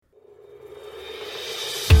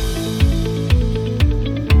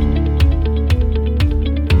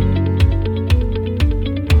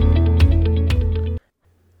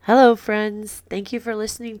friends. Thank you for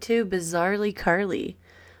listening to Bizarrely Carly.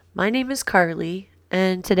 My name is Carly,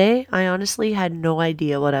 and today I honestly had no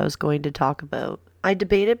idea what I was going to talk about. I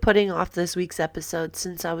debated putting off this week's episode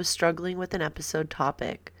since I was struggling with an episode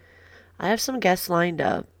topic. I have some guests lined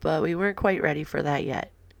up, but we weren't quite ready for that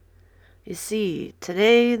yet. You see,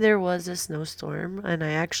 today there was a snowstorm, and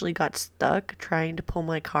I actually got stuck trying to pull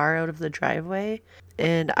my car out of the driveway,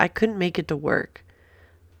 and I couldn't make it to work.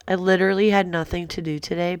 I literally had nothing to do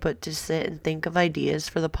today but to sit and think of ideas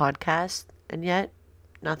for the podcast, and yet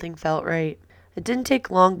nothing felt right. It didn't take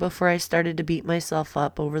long before I started to beat myself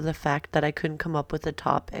up over the fact that I couldn't come up with a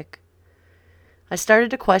topic. I started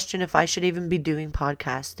to question if I should even be doing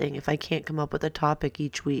podcasting if I can't come up with a topic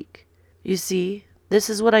each week. You see, this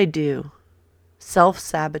is what I do.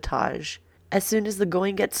 Self-sabotage. As soon as the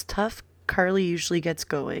going gets tough, Carly usually gets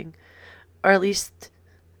going. Or at least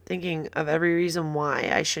thinking of every reason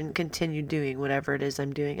why I shouldn't continue doing whatever it is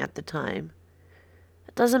I'm doing at the time.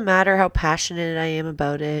 It doesn't matter how passionate I am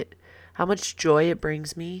about it, how much joy it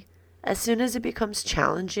brings me. As soon as it becomes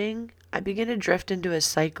challenging, I begin to drift into a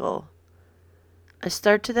cycle. I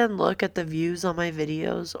start to then look at the views on my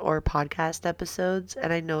videos or podcast episodes,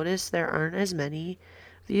 and I notice there aren't as many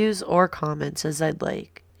views or comments as I'd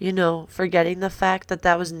like. Forgetting the fact that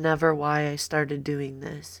that was never why I started doing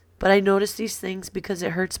this. But I notice these things because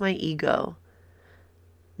it hurts my ego.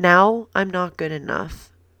 Now I'm not good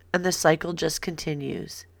enough, and the cycle just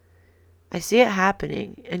continues. I see it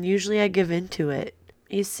happening, and usually I give in to it.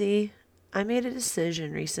 You see, I made a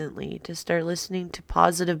decision recently to start listening to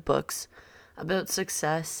positive books about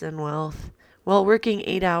success and wealth while working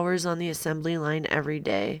 8 hours on the assembly line every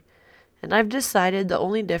day. And I've decided the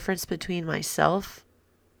only difference between myself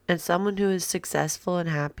and someone who is successful and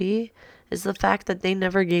happy is the fact that they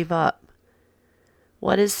never gave up.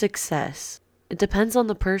 What is success? It depends on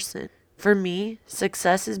the person. For me,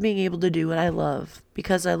 success is being able to do what I love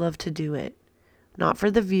because I love to do it. Not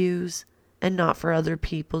for the views and not for other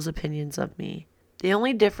people's opinions of me. The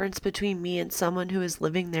only difference between me and someone who is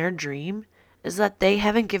living their dream is that they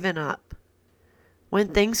haven't given up. When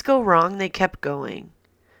things go wrong, they kept going.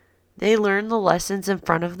 They learned the lessons in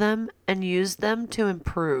front of them and used them to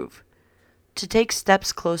improve, to take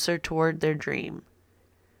steps closer toward their dream.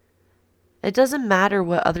 It doesn't matter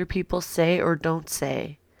what other people say or don't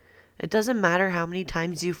say. It doesn't matter how many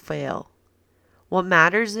times you fail. What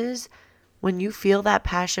matters is when you feel that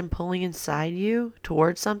passion pulling inside you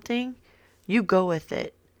towards something, you go with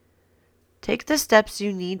it. Take the steps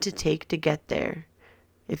you need to take to get there.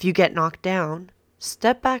 If you get knocked down,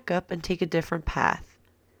 step back up and take a different path.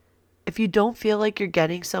 If you don't feel like you're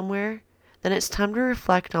getting somewhere, then it's time to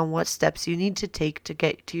reflect on what steps you need to take to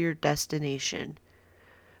get to your destination.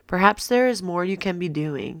 Perhaps there is more you can be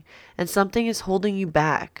doing, and something is holding you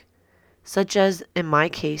back, such as, in my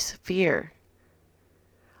case, fear.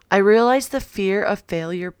 I realized the fear of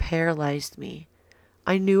failure paralyzed me.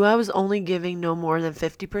 I knew I was only giving no more than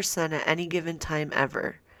 50% at any given time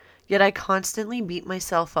ever, yet I constantly beat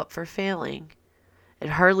myself up for failing. It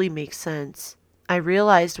hardly makes sense. I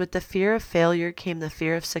realized with the fear of failure came the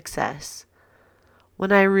fear of success.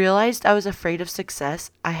 When I realized I was afraid of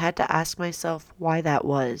success, I had to ask myself why that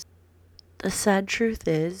was. The sad truth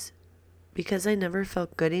is, because I never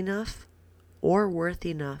felt good enough or worth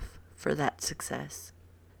enough for that success.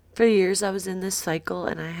 For years I was in this cycle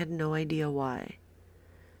and I had no idea why.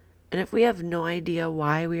 And if we have no idea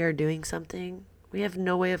why we are doing something, we have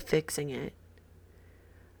no way of fixing it.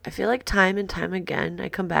 I feel like time and time again, I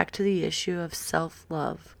come back to the issue of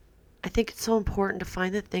self-love. I think it's so important to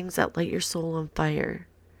find the things that light your soul on fire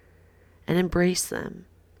and embrace them.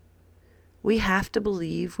 We have to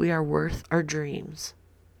believe we are worth our dreams.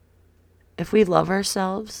 If we love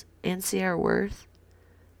ourselves and see our worth,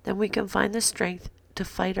 then we can find the strength to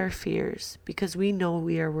fight our fears because we know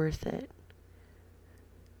we are worth it.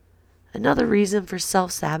 Another reason for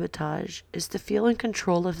self-sabotage is to feel in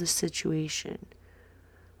control of the situation,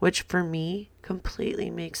 which for me completely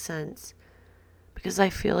makes sense because I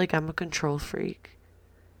feel like I'm a control freak.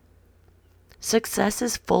 Success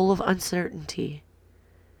is full of uncertainty.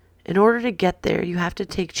 In order to get there, you have to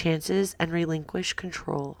take chances and relinquish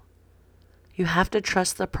control. You have to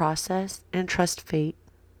trust the process and trust fate.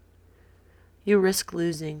 You risk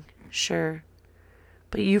losing, sure,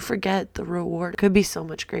 but you forget the reward could be so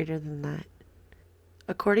much greater than that.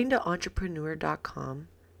 According to entrepreneur.com,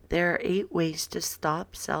 there are 8 ways to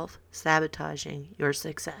stop self-sabotaging your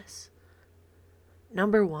success.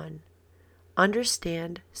 Number 1,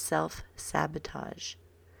 understand self-sabotage.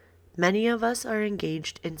 Many of us are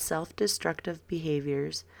engaged in self-destructive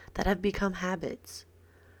behaviors that have become habits.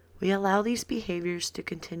 We allow these behaviors to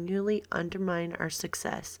continually undermine our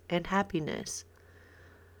success and happiness,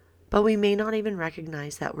 but we may not even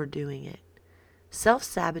recognize that we're doing it.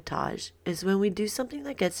 Self-sabotage is when we do something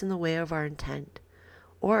that gets in the way of our intent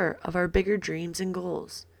or of our bigger dreams and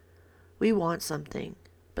goals. We want something,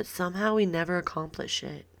 but somehow we never accomplish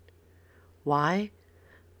it. Why?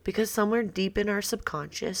 Because somewhere deep in our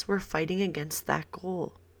subconscious, we're fighting against that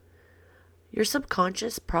goal. Your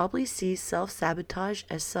subconscious probably sees self-sabotage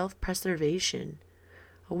as self-preservation,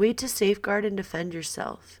 a way to safeguard and defend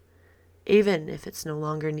yourself, even if it's no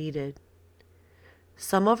longer needed.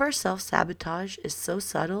 Some of our self-sabotage is so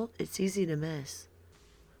subtle, it's easy to miss.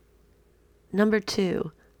 Number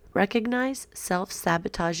 2, recognize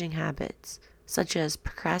self-sabotaging habits, such as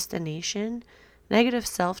procrastination, negative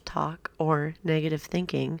self-talk or negative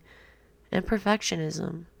thinking, and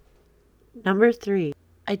perfectionism. Number 3,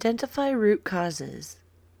 identify root causes.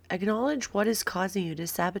 Acknowledge what is causing you to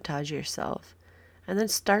sabotage yourself, and then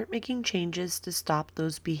start making changes to stop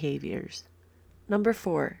those behaviors. Number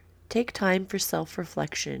 4, take time for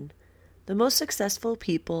self-reflection. The most successful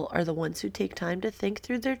people are the ones who take time to think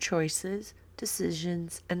through their choices,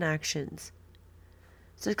 decisions, and actions.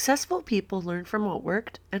 Successful people learn from what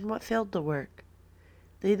worked and what failed to work.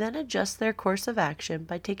 They then adjust their course of action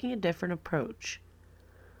by taking a different approach.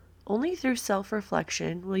 Only through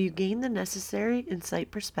self-reflection will you gain the necessary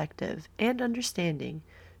insight, perspective, and understanding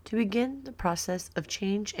to begin the process of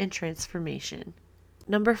change and transformation.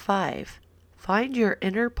 Number 5, find your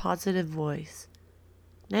inner positive voice.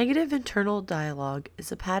 Negative internal dialogue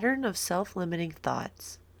is a pattern of self-limiting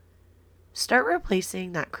thoughts. Start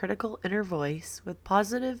replacing that critical inner voice with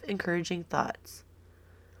positive, encouraging thoughts.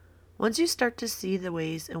 Once you start to see the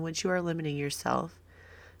ways in which you are limiting yourself,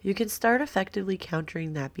 you can start effectively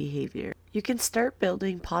countering that behavior. You can start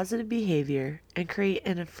building positive behavior and create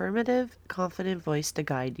an affirmative, confident voice to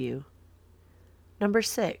guide you. Number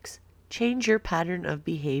 6, change your pattern of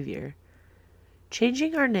behavior.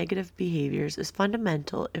 Changing our negative behaviors is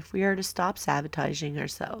fundamental if we are to stop sabotaging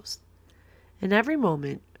ourselves. In every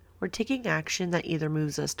moment, we're taking action that either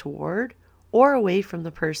moves us toward or away from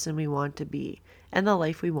the person we want to be and the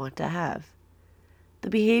life we want to have. The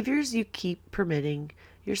behaviors you keep permitting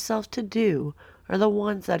yourself to do are the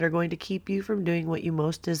ones that are going to keep you from doing what you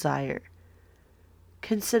most desire.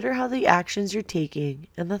 Consider how the actions you're taking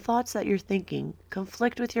and the thoughts that you're thinking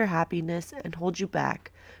conflict with your happiness and hold you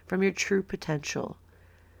back from your true potential.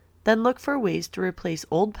 Then look for ways to replace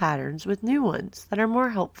old patterns with new ones that are more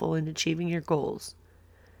helpful in achieving your goals.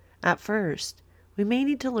 At first, we may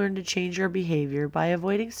need to learn to change our behavior by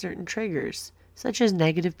avoiding certain triggers, such as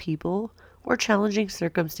negative people or challenging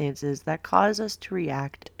circumstances that cause us to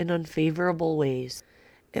react in unfavorable ways.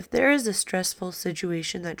 If there is a stressful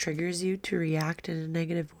situation that triggers you to react in a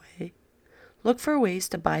negative way, look for ways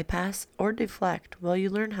to bypass or deflect while you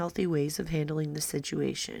learn healthy ways of handling the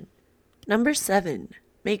situation. Number 7,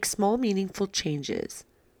 make small meaningful changes.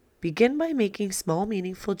 Begin by making small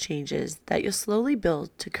meaningful changes that you'll slowly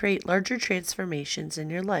build to create larger transformations in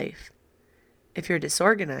your life. If you're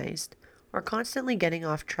disorganized or constantly getting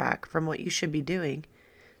off track from what you should be doing,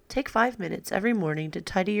 take 5 minutes every morning to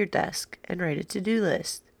tidy your desk and write a to-do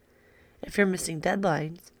list. If you're missing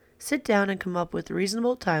deadlines, sit down and come up with a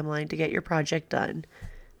reasonable timeline to get your project done.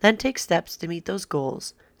 Then take steps to meet those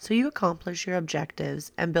goals so you accomplish your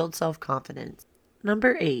objectives and build self-confidence.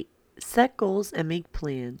 Number 8, set goals and make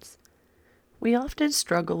plans. We often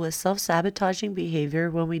struggle with self-sabotaging behavior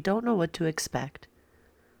when we don't know what to expect.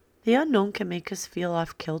 The unknown can make us feel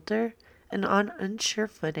off kilter and on unsure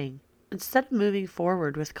footing. Instead of moving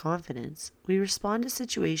forward with confidence, we respond to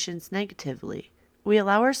situations negatively. We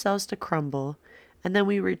allow ourselves to crumble, and then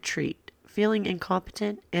we retreat, feeling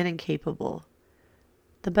incompetent and incapable.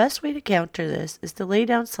 The best way to counter this is to lay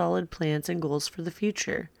down solid plans and goals for the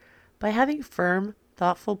future. By having firm,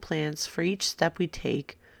 thoughtful plans for each step we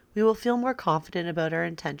take, we will feel more confident about our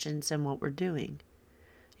intentions and what we're doing.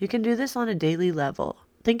 You can do this on a daily level,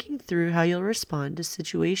 thinking through how you'll respond to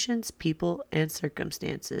situations, people, and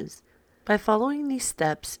circumstances. By following these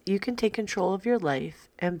steps, you can take control of your life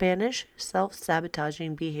and banish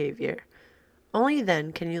self-sabotaging behavior. Only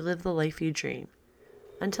then can you live the life you dream.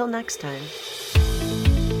 Until next time.